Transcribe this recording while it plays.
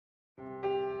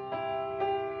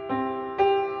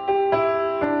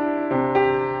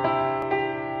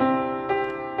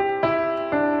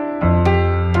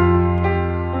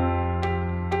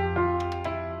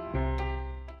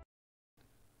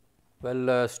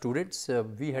Well, students,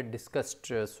 we had discussed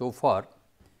so far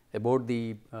about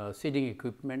the seeding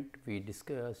equipment. We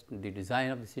discussed the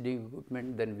design of the seeding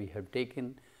equipment, then we have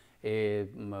taken a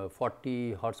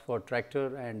 40 horsepower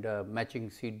tractor and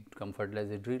matching seed cum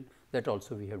fertilizer drill, that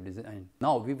also we have designed.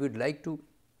 Now, we would like to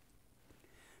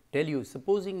tell you,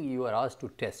 supposing you are asked to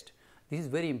test, this is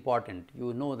very important.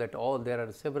 You know that there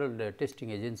are several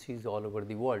testing agencies all over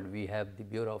the world. We have the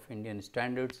Bureau of Indian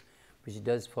Standards, which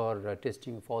does for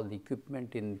testing of all the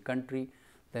equipment in country,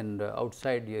 then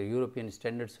outside European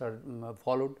standards are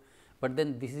followed. But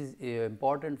then this is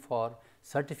important for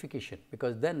certification,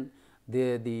 because then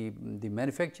the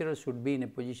manufacturer should be in a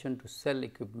position to sell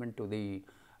equipment to the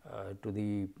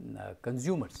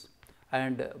consumers,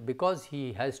 and because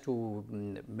he has to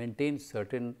maintain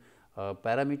certain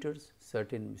parameters,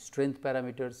 certain strength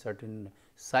parameters, certain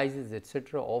sizes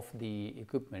etc. of the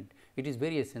equipment, it is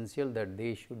very essential that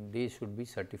they should be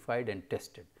certified and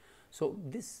tested. So,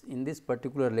 in this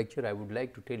particular lecture I would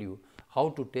like to tell you how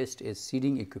to test a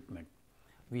seeding equipment.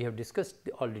 We have discussed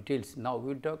all details. Now,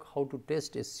 we will talk how to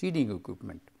test a seeding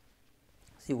equipment.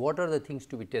 See, what are the things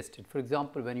to be tested? For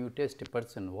example, when you test a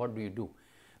person, what do you do?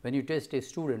 When you test a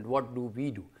student, what do?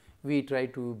 We try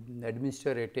to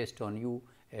administer a test on you,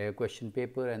 a question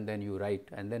paper, and then you write,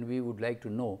 and then we would like to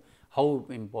know how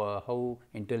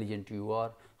intelligent you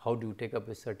are, how do you take up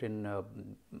a certain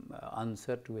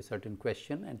answer to a certain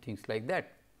question and things like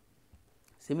that.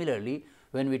 Similarly,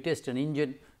 when we test an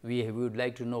engine, we would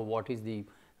like to know what is the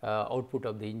output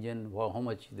of the engine, how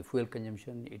much is the fuel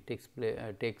consumption it takes,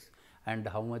 and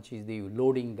how much is the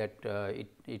loading that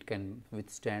it can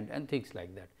withstand, and things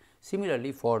like that.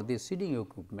 Similarly, for this seeding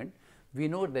equipment, we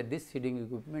know that this seeding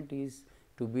equipment is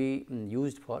to be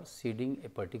used for seeding a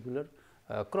particular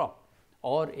crop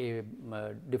or a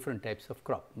different types of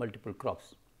crop, multiple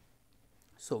crops.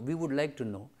 So, we would like to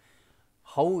know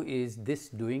how is this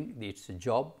doing its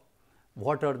job,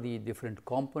 what are the different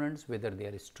components, whether they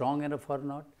are strong enough or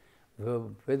not,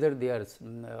 whether they are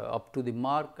up to the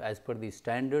mark as per the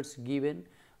standards given,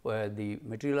 the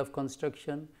material of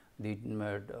construction, the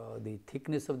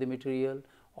thickness of the material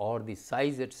or the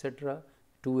size etc.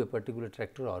 to a particular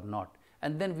tractor or not.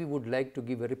 And then we would like to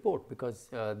give a report, because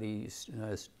the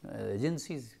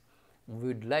agencies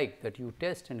would like that you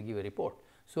test and give a report.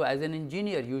 So, as an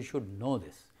engineer you should know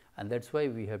this, and that is why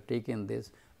we have taken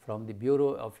this from the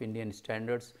Bureau of Indian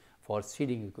Standards for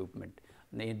seeding equipment.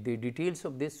 The details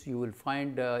of this you will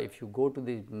find if you go to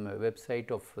the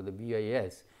website of the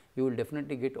BIS, you will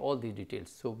definitely get all the details.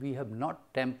 So, we have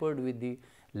not tampered with the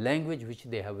language which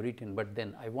they have written, but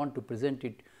then I want to present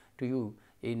it to you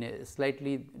in a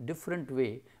slightly different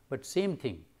way, but same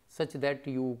thing, such that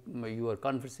you are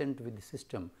conversant with the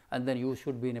system, and then you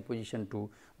should be in a position to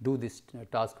do this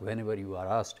task whenever you are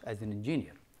asked as an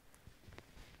engineer.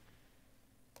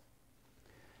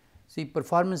 See,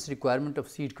 performance requirement of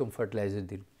seed cum fertilizer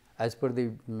drill. As per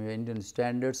the Indian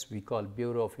standards, we call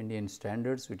Bureau of Indian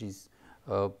Standards, which is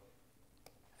so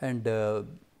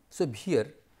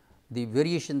here the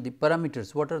variation, the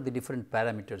parameters, what are the different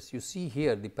parameters? You see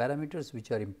here the parameters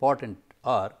which are important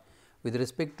are with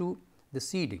respect to the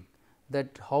seeding,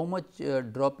 that how much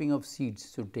dropping of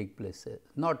seeds should take place,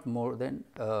 not more than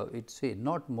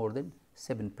not more than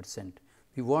 7%.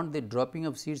 We want the dropping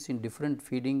of seeds in different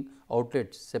feeding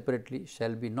outlets separately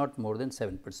shall be not more than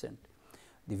 7%.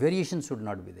 The variation should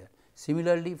not be there.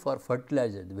 Similarly, for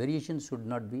fertilizer, the variation should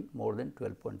not be more than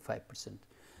 12.5%.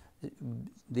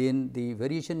 Then the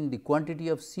variation in the quantity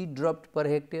of seed dropped per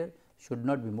hectare should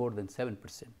not be more than 7%.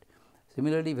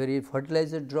 Similarly,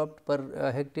 fertilizer dropped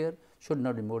per hectare should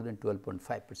not be more than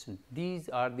 12.5%. These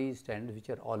are the standards which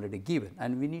are already given,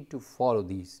 and we need to follow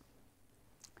these.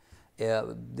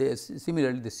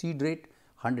 Similarly, the seed rate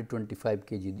 125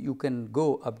 kg, you can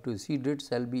go up to seed rate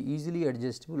shall be easily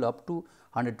adjustable up to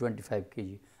 125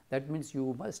 kg. That means,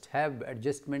 you must have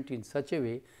adjustment in such a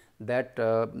way that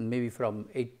maybe from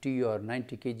 80 or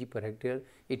 90 kg per hectare,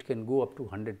 it can go up to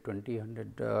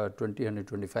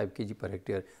 125 kg per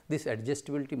hectare. This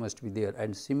adjustability must be there,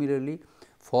 and similarly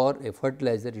for a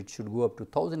fertilizer it should go up to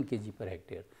 1000 kg per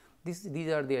hectare. These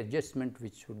are the adjustment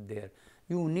which should there.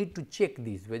 You need to check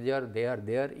these whether they are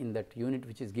there in that unit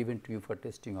which is given to you for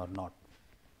testing or not.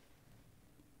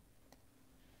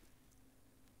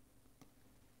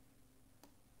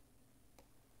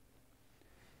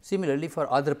 Similarly, for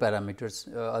other parameters,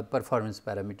 performance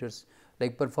parameters,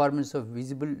 like performance of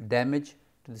visible damage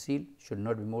to the seed should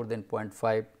not be more than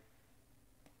 0.5.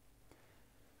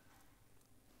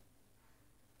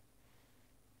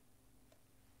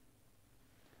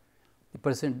 The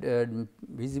percent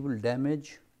visible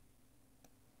damage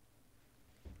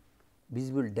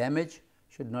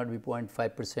should not be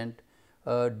 0.5%.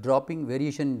 Dropping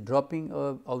variation dropping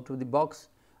out of the box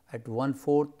at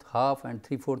 1/4, half and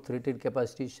 3/4 rated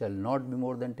capacity shall not be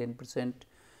more than 10%.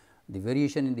 The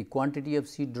variation in the quantity of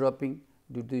seed dropping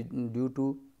due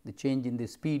to the change in the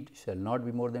speed shall not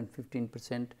be more than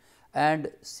 15%,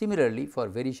 and similarly for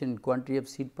variation in quantity of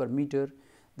seed per meter,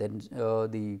 then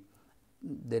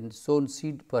sown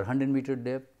seed per 100 meter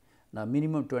depth, now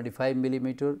minimum 25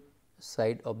 millimeter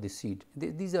side of the seed.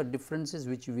 These are differences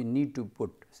which we need to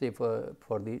put, say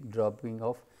for the dropping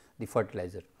of the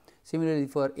fertilizer. Similarly,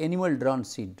 for animal drawn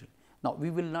seed, now we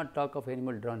will not talk of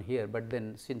animal drawn here, but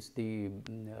then since the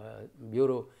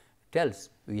bureau tells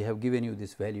we have given you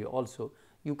this value also,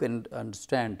 you can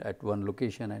understand at one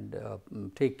location and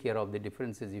take care of the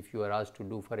differences. If you are asked to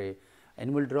do for a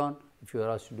animal drawn, if you are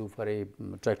asked to do for a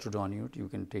tractor drawn unit, you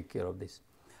can take care of this.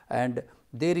 And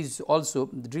there is also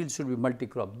the drill should be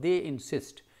multi-crop. They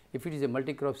insist if it is a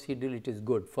multi-crop seed drill, it is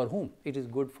good. For whom? It is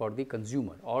good for the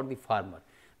consumer or the farmer.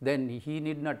 Then he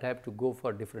need not have to go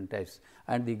for different types,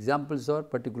 and the examples are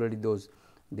particularly those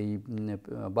the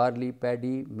barley,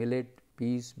 paddy, millet,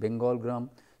 peas, Bengal gram,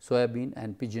 soybean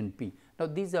and pigeon pea. Now,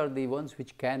 these are the ones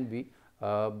which can be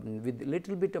with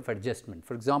little bit of adjustment.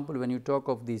 For example, when you talk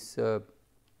of this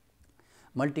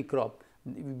multi-crop,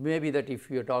 maybe that if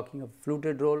you are talking of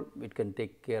fluted roll, it can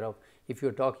take care of. If you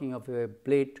are talking of a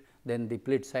plate, then the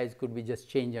plate size could be just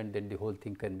changed and then the whole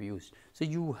thing can be used. So,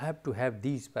 you have to have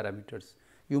these parameters.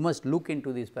 You must look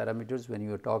into these parameters when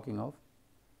you are talking of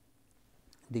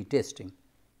the testing.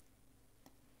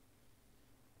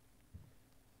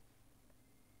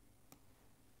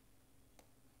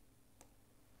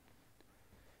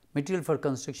 Material for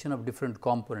construction of different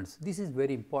components. This is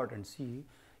very important. See,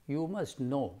 you must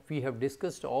know, we have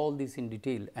discussed all this in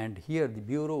detail, and here the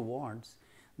bureau wants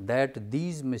that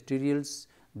these materials,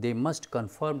 they must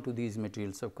conform to these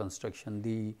materials of construction.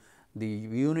 The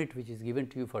unit which is given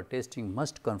to you for testing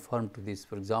must conform to this.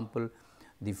 For example,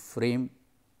 the frame,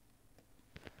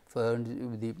 for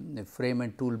the frame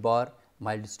and toolbar,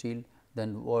 mild steel,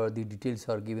 then the details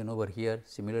are given over here.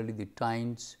 Similarly, the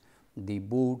tines, the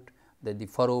boot, then the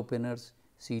furrow openers,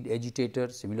 seed agitator,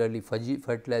 similarly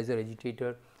fertilizer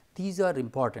agitator. These are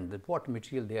important, that what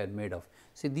material they are made of.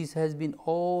 See, this has been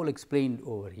all explained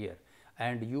over here,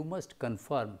 and you must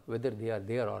confirm whether they are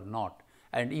there or not,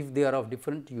 and if they are of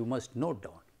different, you must note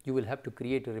down. You will have to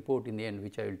create a report in the end,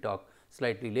 which I will talk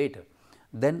slightly later.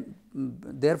 Then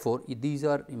therefore, these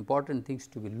are important things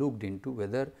to be looked into,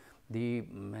 whether the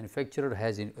manufacturer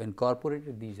has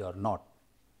incorporated these or not.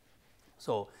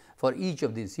 So, for each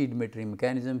of the seed metering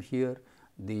mechanism here,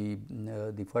 the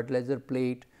fertilizer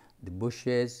plate, the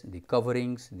bushes, the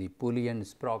coverings, the pulley and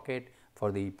sprocket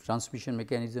for the transmission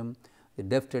mechanism, the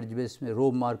depth edge based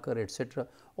row marker, etc.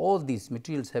 All these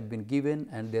materials have been given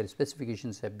and their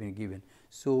specifications have been given.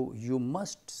 So, you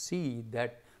must see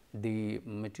that the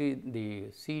material,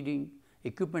 the seeding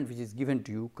equipment which is given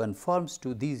to you conforms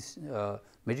to these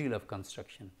material of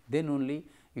construction. Then only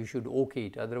you should okay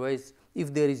it. Otherwise,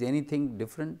 if there is anything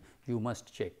different, you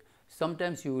must check.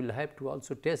 Sometimes you will have to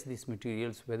also test these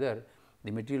materials, whether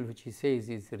the material which he says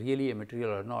is really a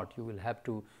material or not. You will have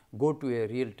to go to a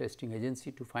real testing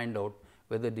agency to find out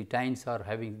whether the tines are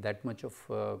having that much of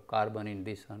carbon in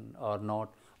this or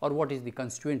not, or what is the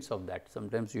constituents of that.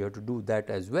 Sometimes you have to do that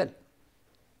as well.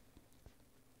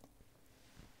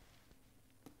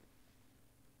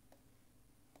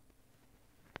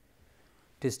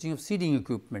 Testing of seeding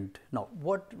equipment. Now,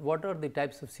 what are the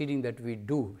types of seeding that we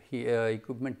do,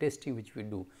 equipment testing which we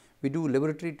do? We do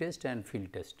laboratory test and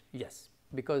field test, yes,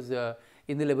 because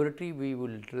in the laboratory we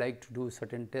would like to do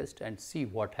certain test and see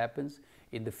what happens.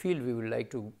 In the field we would like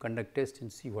to conduct test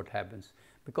and see what happens,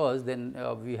 because then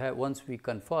we have, once we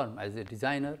confirm as a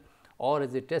designer or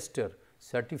as a tester,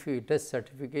 test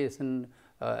certification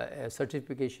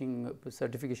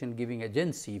giving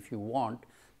agency if you want,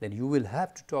 then you will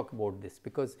have to talk about this,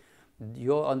 because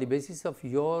on the basis of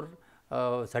your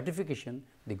certification,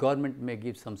 the government may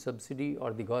give some subsidy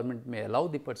or the government may allow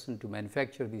the person to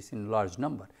manufacture this in large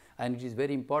number, and it is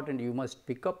very important. You must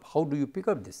pick up, how do you pick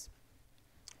up this?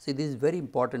 See, this is very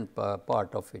important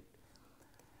part of it,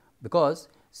 because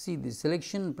see, the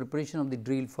selection and preparation of the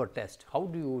drill for test, how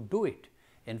do you do it?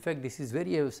 In fact, this is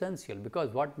very essential,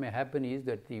 because what may happen is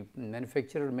that the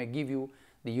manufacturer may give you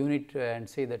the unit and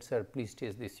say that, sir, please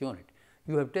test this unit.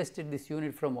 You have tested this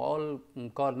unit from all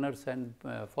corners and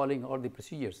following all the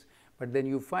procedures, but then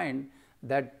you find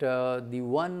that the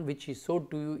one which is sold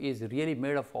to you is really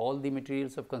made of all the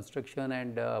materials of construction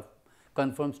and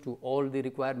conforms to all the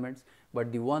requirements,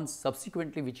 but the ones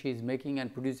subsequently which he is making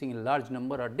and producing in large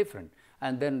number are different,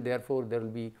 and then therefore, there will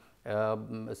be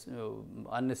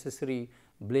unnecessary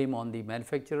blame on the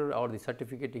manufacturer or the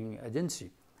certificating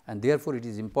agency, and therefore, it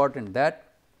is important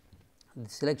that the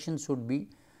selection should be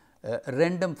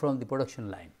random from the production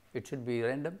line. It should be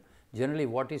random. Generally,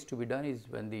 what is to be done is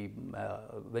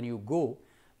when you go,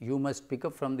 you must pick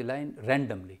up from the line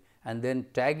randomly and then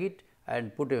tag it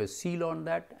and put a seal on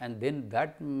that, and then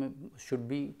that should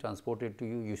be transported to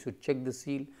you. You should check the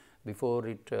seal before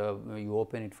you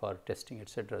open it for testing,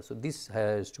 etc. So, this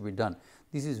has to be done.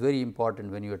 This is very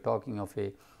important when you are talking of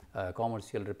a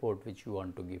commercial report which you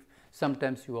want to give.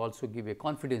 Sometimes you also give a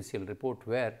confidential report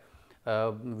where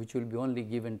which will be only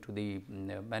given to the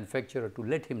manufacturer to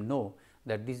let him know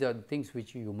that these are the things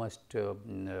which you must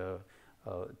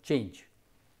change.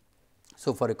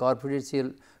 So, for a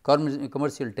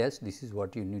commercial test, this is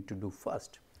what you need to do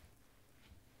first.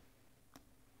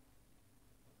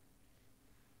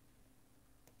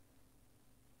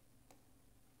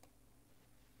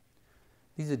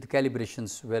 These are the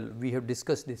calibrations. Well, we have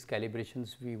discussed these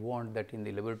calibrations. We want that in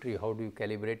the laboratory, how do you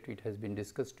calibrate? It has been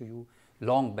discussed to you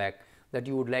long back that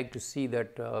you would like to see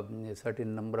that a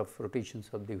certain number of rotations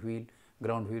of the wheel,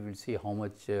 ground wheel will see how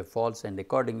much falls, and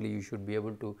accordingly you should be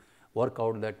able to work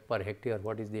out that per hectare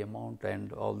what is the amount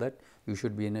and all that. You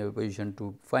should be in a position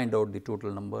to find out the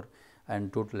total number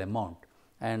and total amount,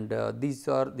 and these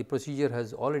are the procedure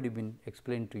has already been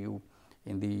explained to you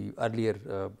in the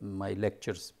earlier my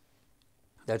lectures.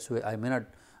 That is why I may not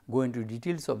go into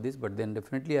details of this, but then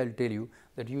definitely I will tell you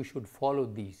that you should follow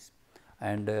these,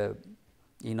 and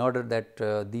in order that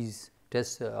these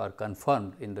tests are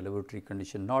confirmed in the laboratory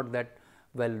condition, not that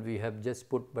well we have just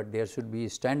put, but there should be a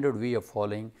standard way of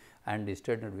following and a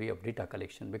standard way of data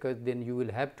collection, because then you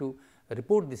will have to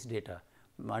report this data.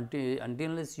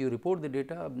 Unless you report the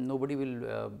data, nobody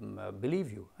will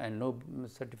believe you, and no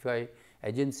certified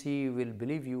agency will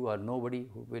believe you, or nobody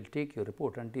who will take your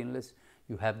report unless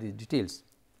you have these details.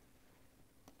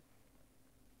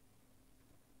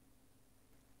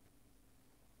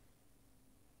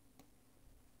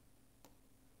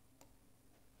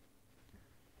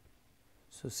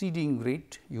 So, seeding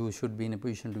rate, you should be in a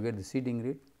position to get the seeding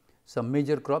rate. Some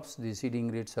major crops, the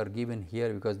seeding rates are given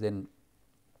here, because then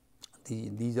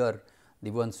these are the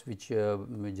ones which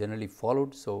generally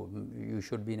followed. So, you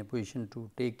should be in a position to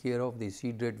take care of the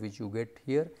seed rate which you get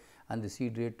here, and the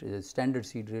seed rate standard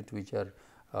seed rate which are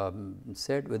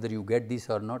said. Whether you get this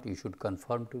or not, you should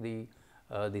conform to the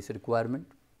this requirement.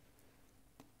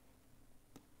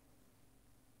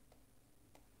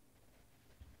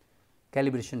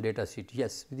 Calibration data sheet,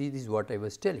 yes, this is what I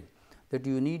was telling, that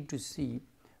you need to see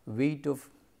weight of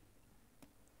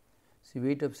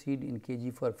seed in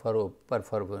kg for furrow per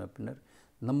furrow opener,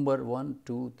 number 1,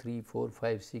 2, 3, 4,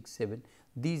 5, 6, 7.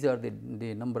 These are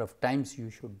the number of times you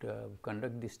should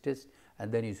conduct this test,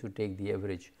 and then you should take the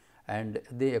average, and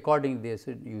they accordingly they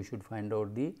said you should find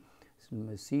out the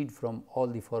seed from all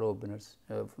the furrow openers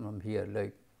from here,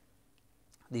 like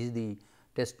this is the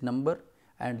test number,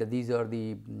 and these are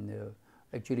the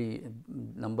actually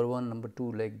number 1, number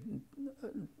 2, like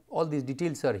all these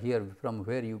details are here from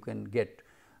where you can get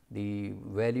the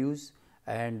values,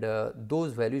 and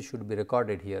those values should be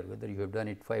recorded here, whether you have done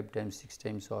it 5 times, 6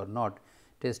 times or not.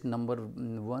 Test number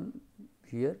 1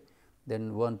 here,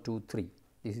 then 1, 2, 3,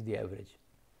 this is the average,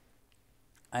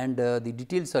 and the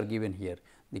details are given here,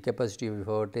 the capacity of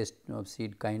our test of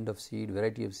seed, kind of seed,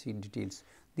 variety of seed details.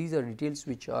 These are details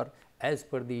which are as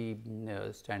per the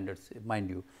standards, mind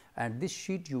you, and this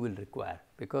sheet you will require,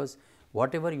 because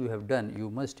whatever you have done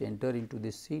you must enter into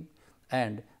this sheet,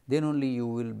 and then only you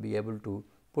will be able to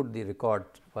put the record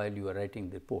while you are writing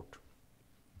the report.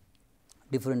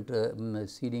 Different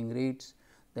seeding rates,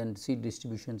 then seed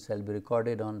distribution shall be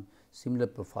recorded on similar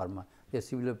pro forma. The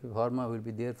similar pro forma will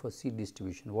be there for seed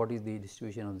distribution. What is the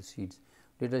distribution of the seeds?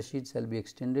 Data sheet shall be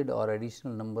extended or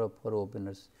additional number of furrow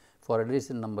openers. For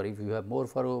additional number, if you have more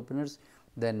furrow openers,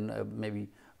 then maybe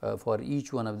for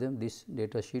each one of them this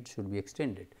data sheet should be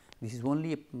extended. This is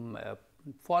only a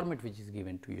format which is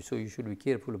given to you. So, you should be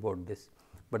careful about this,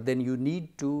 but then you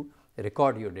need to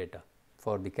record your data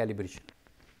for the calibration.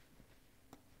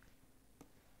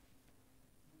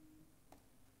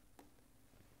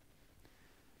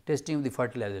 Testing of the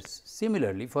fertilizers.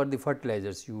 Similarly, for the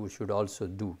fertilizers you should also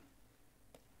do.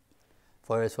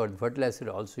 For the fertilizer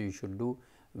also you should do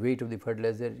weight of the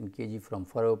fertilizer in kg from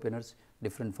furrow openers.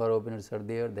 Different furrow openers are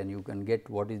there, then you can get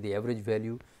what is the average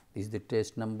value. This is the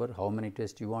test number, how many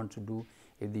tests you want to do.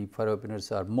 If the furrow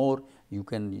openers are more, you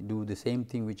can do the same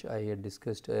thing which I had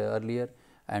discussed earlier,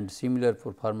 and similar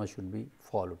for pharma should be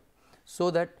followed.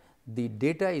 So that the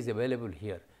data is available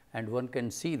here, and one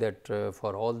can see that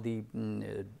for all the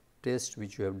tests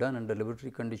which you have done under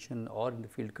laboratory condition or in the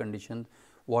field condition,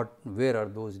 where are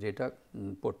those data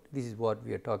put. This is what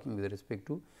we are talking with respect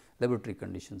to laboratory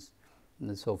conditions.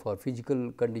 So, for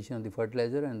physical condition of the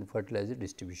fertilizer and the fertilizer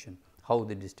distribution, how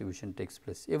the distribution takes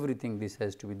place, everything this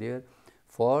has to be there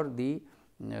for the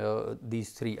these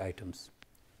three items.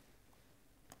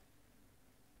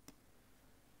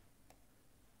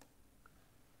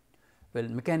 Well,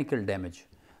 mechanical damage,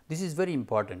 this is very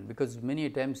important, because many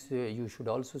times you should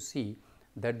also see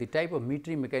that the type of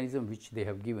metering mechanism which they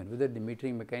have given, whether the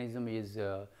metering mechanism is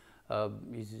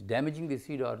damaging the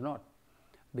seed or not,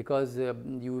 because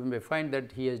you may find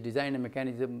that he has designed a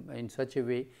mechanism in such a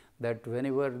way that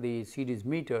whenever the seed is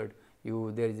metered,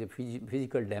 there is a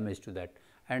physical damage to that,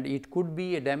 and it could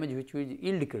be a damage which is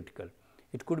yield critical,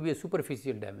 it could be a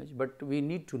superficial damage, but we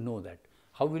need to know that.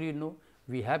 How will you know?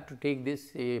 We have to take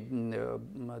this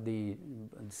the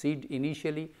seed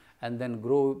initially and then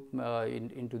grow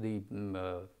into the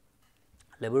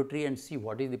laboratory and see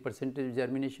what is the percentage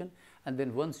germination, and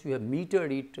then once you have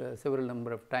metered it several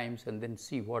number of times and then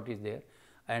see what is there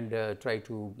and try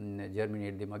to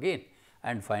germinate them again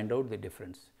and find out the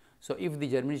difference. So, if the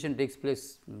germination takes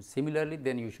place similarly,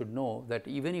 then you should know that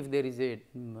even if there is a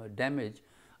damage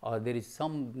or there is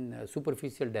some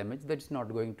superficial damage, that is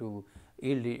not going to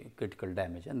yield critical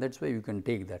damage, and that is why you can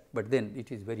take that, but then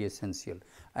it is very essential,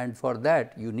 and for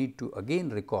that you need to again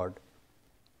record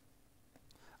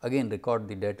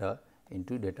the data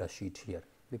into data sheet here,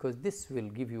 because this will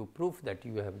give you proof that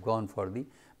you have gone for the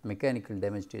mechanical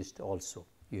damage test also.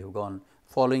 You have gone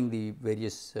following the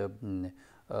various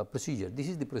procedure. This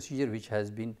is the procedure which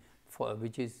has been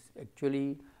which is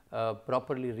actually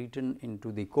properly written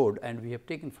into the code, and we have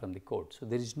taken from the code. So,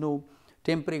 there is no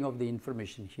tempering of the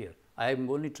information here. I am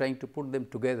only trying to put them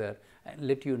together and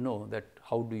let you know that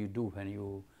how do you do when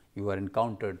you are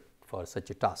encountered for such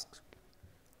a task.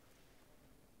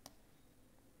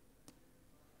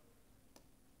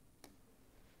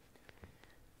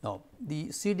 Now,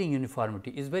 the seeding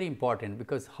uniformity is very important,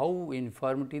 because how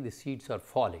uniformity the seeds are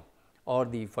falling or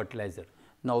the fertilizer.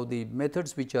 Now, the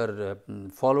methods which are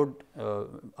followed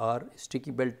are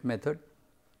sticky belt method,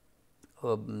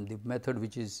 the method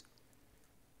which is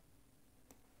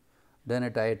done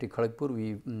at IIT Kharagpur.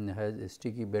 We has a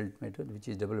sticky belt method which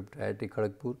is developed at IIT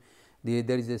Kharagpur.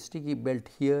 There is a sticky belt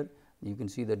here, you can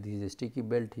see that this is a sticky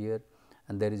belt here,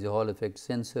 and there is a Hall effect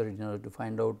sensor in order to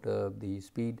find out the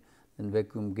speed. Then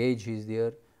vacuum gauge is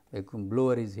there, vacuum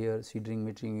blower is here, seed ring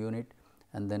metering unit,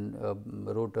 and then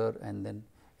rotor, and then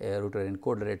rotor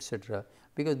encoder, etc.,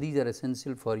 because these are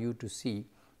essential for you to see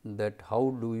that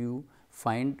how do you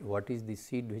find what is the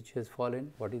seed which has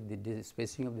fallen, what is the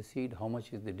spacing of the seed, how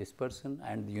much is the dispersion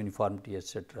and the uniformity,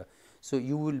 etc. So,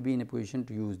 you will be in a position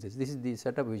to use this. This is the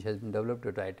setup which has been developed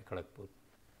at IIT Kharagpur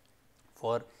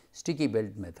for sticky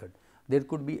belt method. There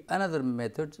could be another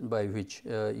methods by which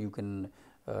you can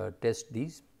test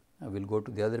these. We will go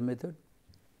to the other method.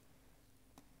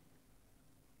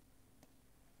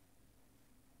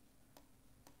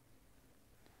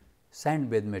 Sand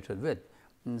bed method. Well,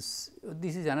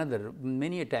 this is another,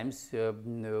 many a times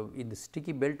in the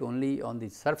sticky belt only on the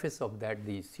surface of that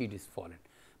the seed is fallen,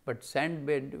 but sand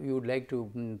bed you would like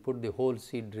to put the whole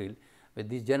seed drill, but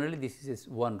this generally this is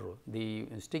one row. The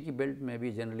sticky belt may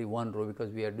be generally one row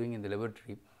because we are doing in the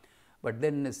laboratory, but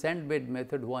then the sand bed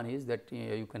method one is that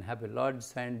you can have a large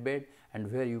sand bed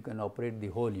and where you can operate the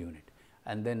whole unit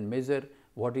and then measure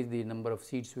what is the number of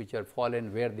seeds which are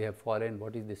fallen, where they have fallen,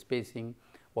 what is the spacing,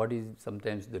 what is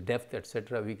sometimes the depth,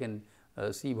 etc. We can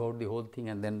see about the whole thing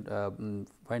and then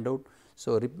find out.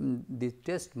 So, the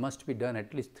test must be done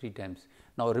at least 3 times.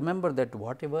 Now, remember that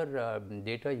whatever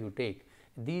data you take,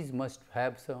 these must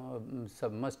have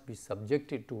some must be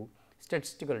subjected to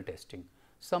statistical testing.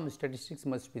 Some statistics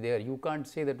must be there. You can't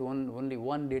say that only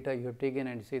one data you have taken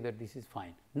and say that this is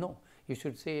fine. No, you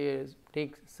should say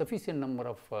take sufficient number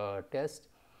of tests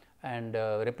and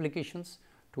replications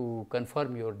to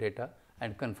confirm your data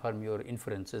and confirm your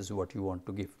inferences what you want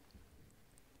to give.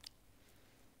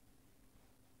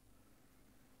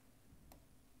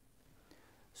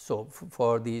 So,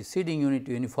 for the seeding unit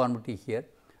uniformity here,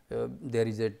 there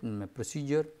is a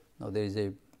procedure. Now, there is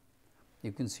a,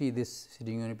 you can see this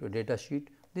seeding unit data sheet.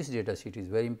 This data sheet is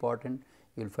very important.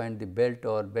 You will find the belt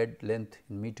or bed length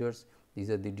in meters. These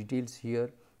are the details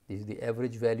here. This is the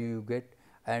average value you get,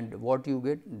 and what you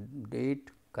get: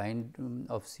 date, kind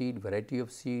of seed, variety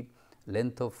of seed,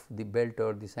 length of the belt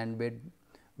or the sand bed,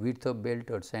 width of belt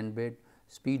or sand bed,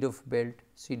 speed of belt,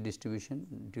 seed distribution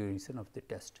duration of the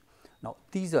test. Now,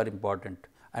 these are important,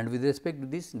 and with respect to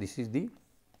this, this is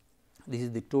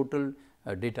the total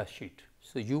data sheet.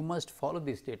 So, you must follow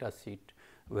this data sheet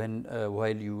when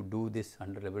while you do this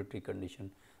under laboratory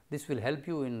condition. This will help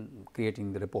you in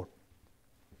creating the report.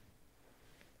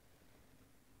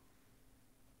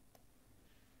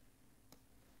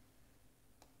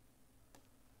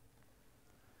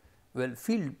 Well,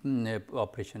 field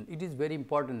operation, it is very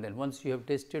important. Then once you have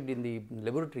tested in the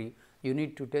laboratory, you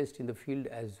need to test in the field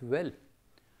as well,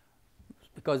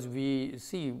 because we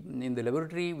see in the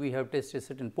laboratory we have tested a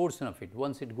certain portion of it.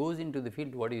 Once it goes into the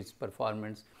field, what is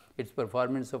performance? Its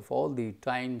performance of all the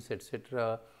tines,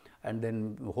 etc., and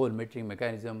then whole metering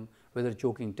mechanism, whether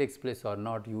choking takes place or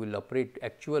not. You will operate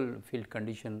actual field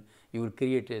condition, you will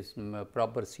create a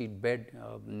proper seed bed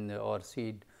or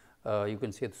seed, you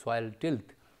can say soil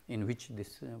tilth, in which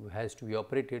this has to be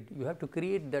operated. You have to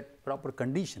create that proper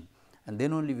condition, and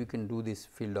then only we can do this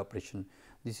field operation.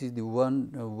 This is the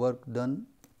one work done.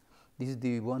 This is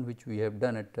the one which we have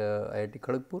done at IIT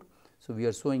Kharagpur. So, we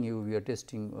are showing you, we are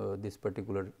testing this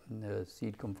particular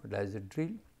seed cum fertilizer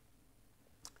drill,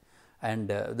 and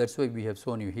that is why we have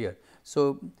shown you here.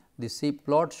 So, the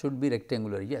plot should be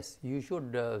rectangular. Yes, you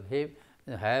should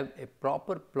have a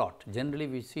proper plot. Generally,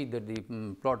 we see that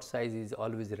the plot size is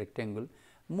always a rectangle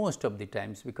most of the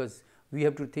times, because we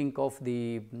have to think of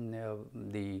the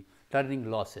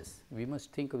turning losses. We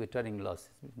must think of the turning losses.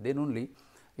 Then only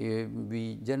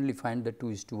we generally find that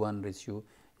 2:1 ratio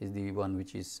is the one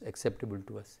which is acceptable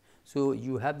to us. So,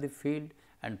 you have the field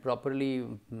and properly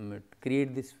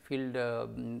create this field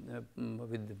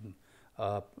with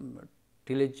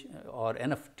tillage or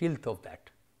enough tilth of that.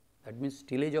 That means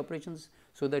tillage operations,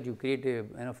 so that you create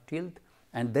enough tilth,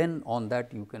 and then on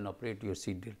that you can operate your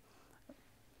seed drill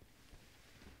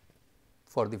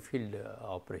for the field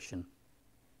operation.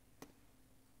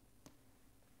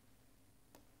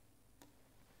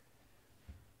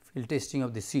 Field testing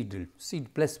of the seed drill,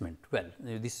 seed placement. Well,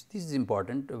 this is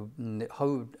important.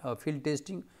 How field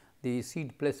testing the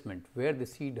seed placement, where the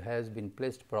seed has been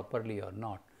placed properly or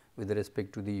not with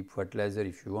respect to the fertilizer,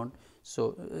 if you want.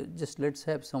 So, just let us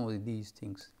have some of these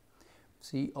things.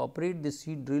 See, operate the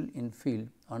seed drill in field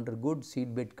under good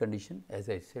seed bed condition, as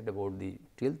I said about the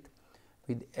tilth,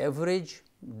 with average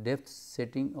depth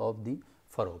setting of the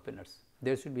furrow openers.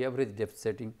 There should be average depth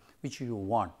setting which you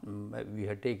want. We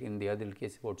had taken in the other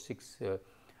case about 6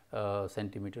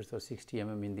 centimeters or 60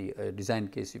 mm in the design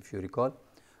case, if you recall.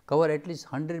 Cover at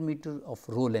least 100 meter of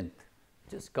row length,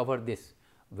 just cover this.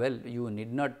 Well, you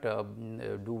need not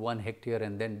do 1 hectare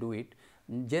and then do it.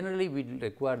 Generally, we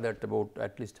require that about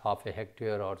at least half a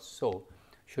hectare or so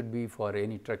should be for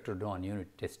any tractor drawn unit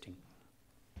testing.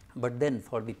 But then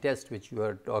for the test which you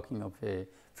are talking of, a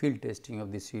field testing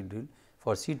of the seed drill,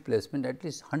 for seed placement at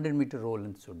least 100 meter row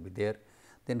length should be there.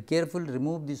 Then carefully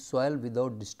remove the soil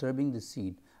without disturbing the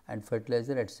seed and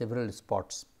fertilizer at several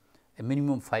spots, a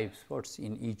minimum 5 spots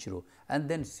in each row, and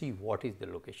then see what is the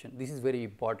location. This is very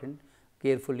important.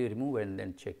 Carefully remove and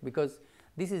then check, because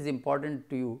this is important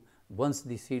to you. Once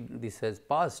the seed this has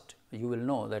passed, you will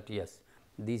know that yes,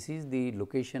 this is the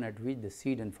location at which the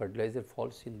seed and fertilizer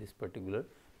falls in this particular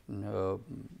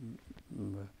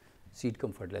seed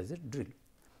cum fertilizer drill.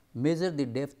 Measure the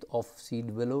depth of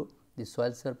seed below the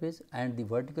soil surface and the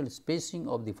vertical spacing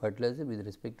of the fertilizer with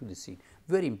respect to the seed.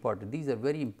 Very important. These are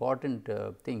very important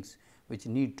things which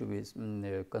need to be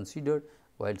considered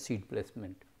while seed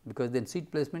placement, because then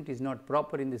seed placement is not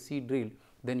proper in the seed drill,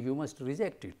 then you must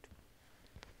reject it.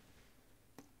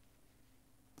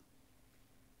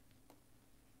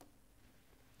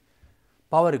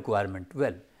 Power requirement.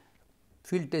 Well,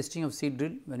 field testing of seed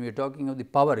drill, when we are talking of the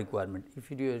power requirement, if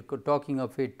you are talking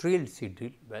of a trailed seed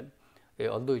drill, well,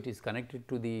 although it is connected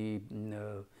to the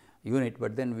unit,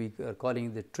 but then we are calling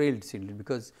it the trailed seed drill,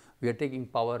 because we are taking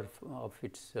power of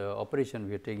its operation,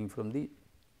 we are taking from the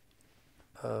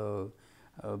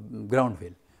ground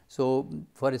wheel. So,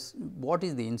 for what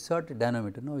is the insert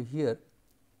dynamometer? Now, here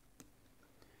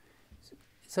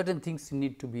certain things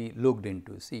need to be looked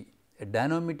into. See, a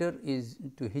dynamometer is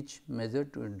to hitch measure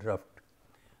to a draft.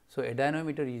 So, a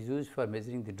dynamometer is used for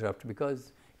measuring the draft,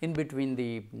 because in between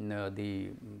the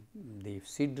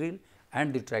seed drill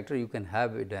and the tractor you can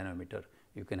have a dynamometer.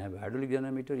 You can have a hydraulic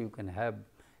dynamometer, you can have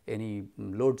any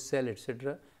load cell,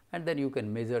 etc., and then you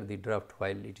can measure the draft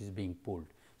while it is being pulled.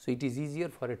 So, it is easier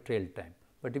for a trail type,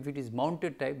 but if it is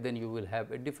mounted type, then you will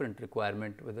have a different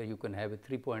requirement, whether you can have a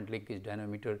 3-point linkage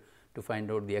dynamometer to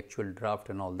find out the actual draft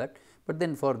and all that. But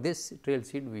then for this trail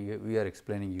seed we are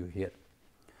explaining you here.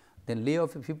 Then lay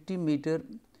off a 50 meter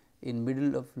in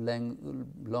middle of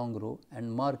long row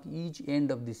and mark each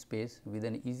end of the space with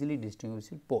an easily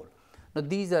distinguishable pole. Now,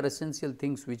 these are essential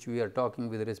things which we are talking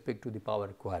with respect to the power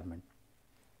requirement.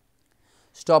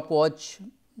 Stopwatch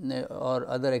or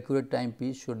other accurate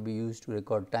timepiece should be used to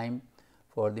record time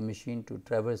for the machine to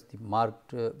traverse the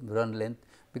marked run length,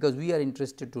 because we are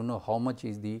interested to know how much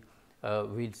is the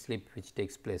wheel slip which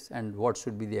takes place and what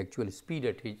should be the actual speed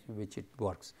at which it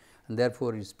works, and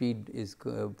therefore, speed is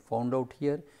found out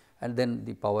here, and then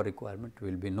the power requirement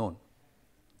will be known.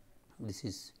 This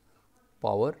is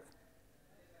power.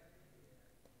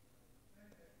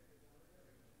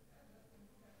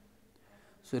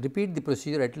 So, repeat the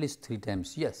procedure at least 3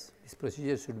 times. Yes, this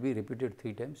procedure should be repeated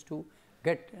 3 times to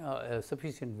get a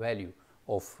sufficient value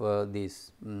of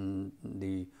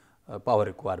the power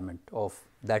requirement of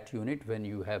that unit when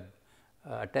you have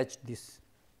attached this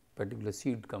particular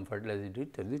seed fertilizer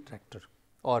to the tractor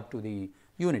or to the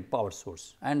unit power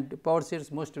source. And power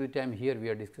source, most of the time here we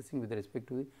are discussing with respect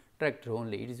to the tractor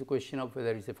only. It is a question of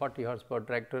whether it is a 40 horsepower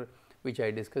tractor which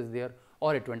I discussed there,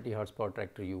 or a 20 horsepower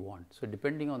tractor you want. So,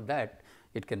 depending on that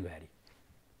it can vary.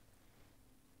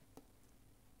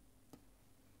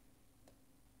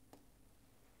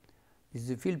 This is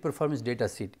the field performance data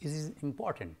sheet. This is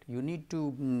important. You need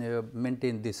to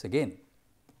maintain this again.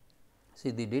 See,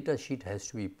 the data sheet has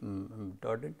to be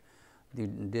dotted,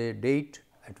 the date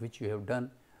at which you have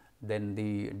done, then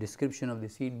the description of the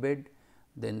seed bed,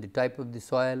 then the type of the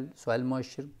soil, soil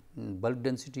moisture, bulk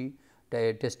density,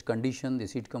 test condition, the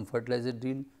seed cum fertilizer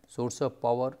drill, source of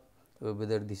power,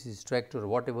 whether this is tractor or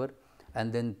whatever,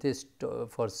 and then test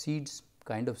for seeds,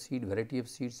 kind of seed, variety of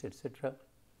seeds, etc.,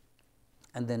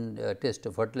 and then test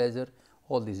of fertilizer,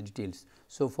 all these details.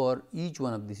 So, for each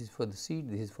one of this is for the seed,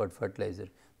 this is for fertilizer.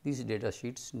 These data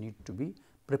sheets need to be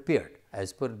prepared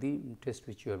as per the test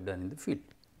which you have done in the field.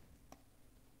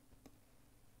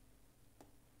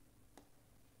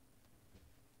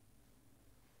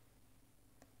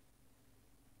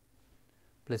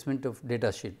 Placement of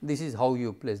data sheet. This is how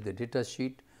you place the data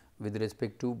sheet with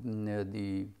respect to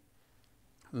the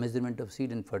measurement of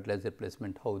seed and fertilizer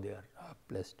placement, how they are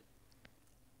placed.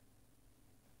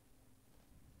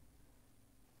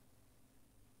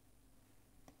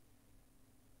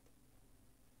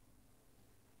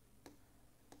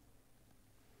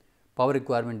 Power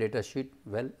requirement data sheet.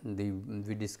 Well,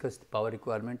 we discussed power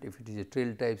requirement. If it is a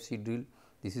trail type seed drill,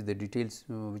 this is the details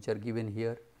which are given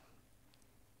here.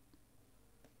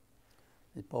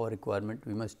 The power requirement,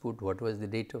 we must put what was the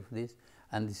date of this,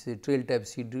 and this is a trail type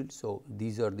seed drill. So,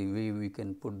 these are the way we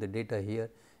can put the data here.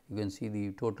 You can see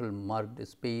the total marked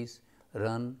space,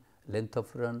 run, length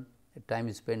of run,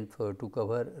 time spent for to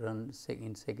cover run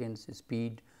in seconds,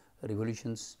 speed,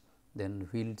 revolutions, then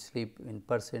wheel slip in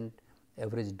percent,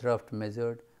 average draft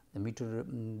measured, the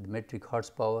metric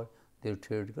horsepower, their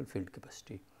theoretical field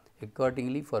capacity.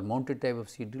 Accordingly, for mounted type of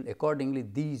seed drill, accordingly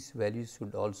these values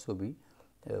should also be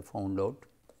found out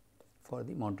for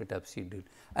the mounted type seed drill.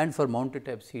 And for mounted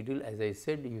type seed drill, as I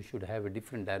said, you should have a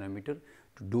different dynamometer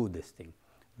to do this thing.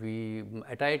 We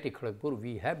at IIT Kharagpur,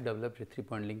 we have developed a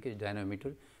 3-point linkage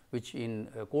dynamometer, which in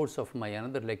course of my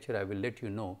another lecture I will let you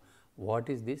know what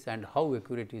is this and how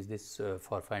accurate is this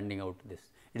for finding out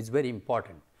this. It is very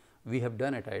important. We have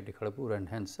done at IIT Kharagpur, and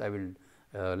hence I will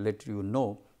let you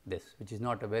know this, which is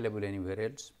not available anywhere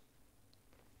else.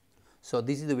 So,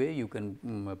 this is the way you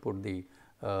can put the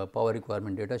power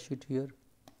requirement data sheet here.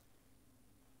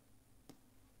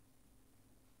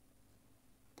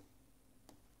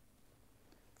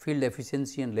 Field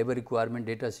efficiency and labor requirement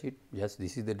data sheet. Yes,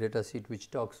 this is the data sheet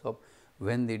which talks of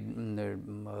when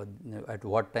at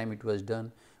what time it was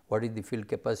done, what is the field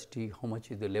capacity, how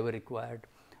much is the labor required,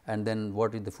 and then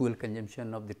what is the fuel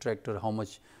consumption of the tractor, how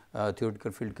much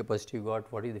theoretical field capacity you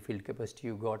got, what is the field capacity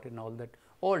you got, and all that.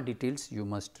 All details you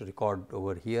must record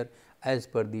over here as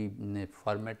per the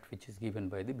format which is given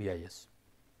by the BIS.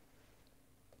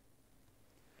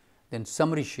 Then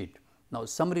summary sheet. Now,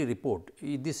 summary report,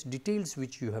 these details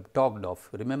which you have talked of,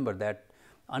 remember that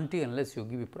until unless you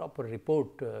give a proper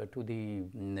report to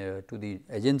the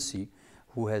agency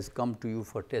who has come to you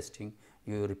for testing,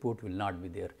 your report will not be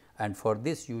there. And for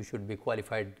this you should be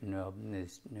qualified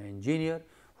engineer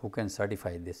who can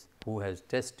certify this, who has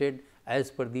tested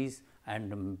as per these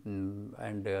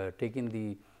and taken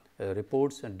the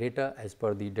reports and data as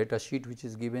per the data sheet which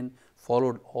is given,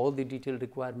 followed all the detailed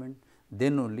requirement,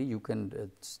 then only you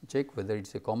can check whether it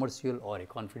is a commercial or a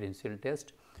confidential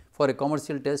test. For a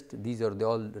commercial test, these are the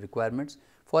all requirements.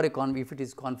 For if it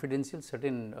is confidential,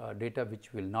 certain data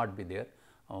which will not be there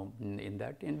in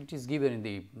that, and it is given in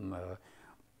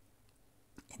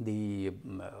the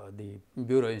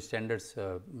Bureau of Standards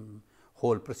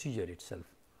whole procedure itself.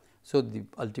 So,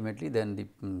 ultimately then the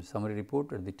summary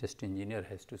report or the test engineer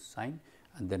has to sign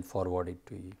and then forward it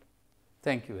to you.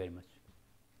 Thank you very much.